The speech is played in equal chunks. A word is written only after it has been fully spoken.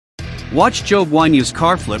Watch Zhou Guanyu's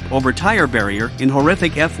car flip over tire barrier in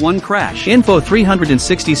horrific F1 crash. Info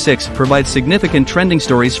 366 provides significant trending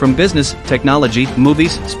stories from business, technology,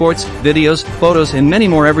 movies, sports, videos, photos and many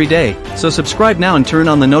more every day, so subscribe now and turn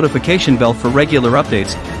on the notification bell for regular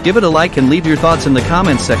updates. Give it a like and leave your thoughts in the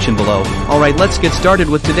comments section below. Alright, let's get started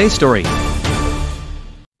with today's story.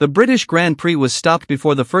 The British Grand Prix was stopped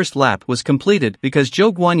before the first lap was completed because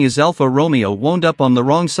Zhou Guanyu's Alfa Romeo wound up on the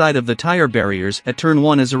wrong side of the tire barriers at turn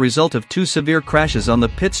 1 as a result of 2 severe crashes on the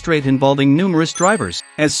pit straight involving numerous drivers.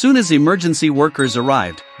 As soon as emergency workers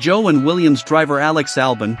arrived, Zhou and Williams driver Alex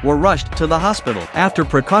Albon were rushed to the hospital. After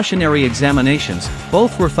precautionary examinations,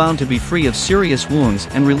 both were found to be free of serious wounds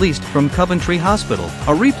and released from Coventry Hospital.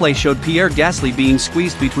 A replay showed Pierre Gasly being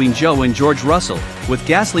squeezed between Zhou and George Russell, with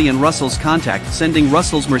Gasly and Russell's contact sending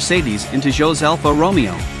Russell's Mercedes into Zhou's Alfa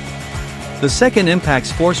Romeo. The second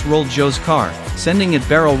impact's force rolled Zhou's car, sending it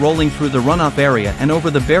barrel rolling through the runoff area and over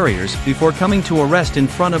the barriers before coming to a rest in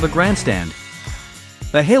front of a grandstand.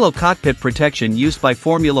 The halo cockpit protection used by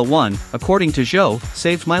Formula 1, according to Zhou,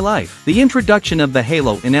 saved my life. The introduction of the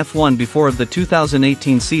halo in F1 before the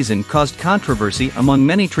 2018 season caused controversy among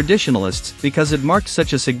many traditionalists because it marked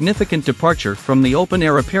such a significant departure from the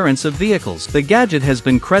open-air appearance of vehicles. The gadget has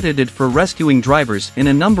been credited for rescuing drivers in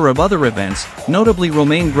a number of other events, notably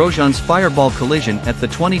Romain Grosjean's fireball collision at the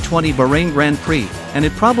 2020 Bahrain Grand Prix, and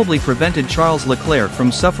it probably prevented Charles Leclerc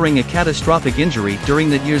from suffering a catastrophic injury during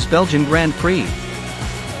that year's Belgian Grand Prix.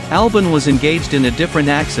 Albon was engaged in a different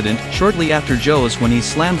accident shortly after Zhou's when he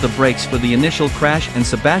slammed the brakes for the initial crash and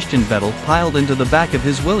Sebastian Vettel piled into the back of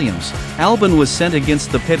his Williams. Albon was sent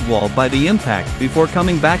against the pit wall by the impact before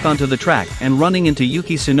coming back onto the track and running into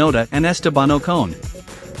Yuki Tsunoda and Esteban Ocon.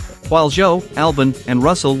 While Zhou, Albon, and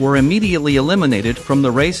Russell were immediately eliminated from the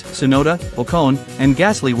race, Tsunoda, Ocon, and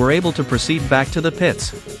Gasly were able to proceed back to the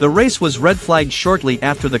pits. The race was red-flagged shortly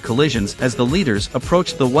after the collisions as the leaders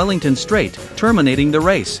approached the Wellington Straight, terminating the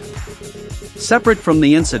race. Separate from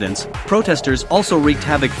the incidents, protesters also wreaked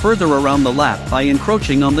havoc further around the lap by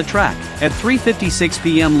encroaching on the track. At 3:56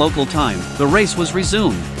 p.m. local time, the race was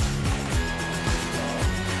resumed.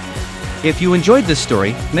 If you enjoyed this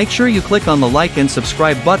story, make sure you click on the like and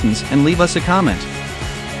subscribe buttons and leave us a comment.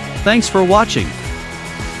 Thanks for watching.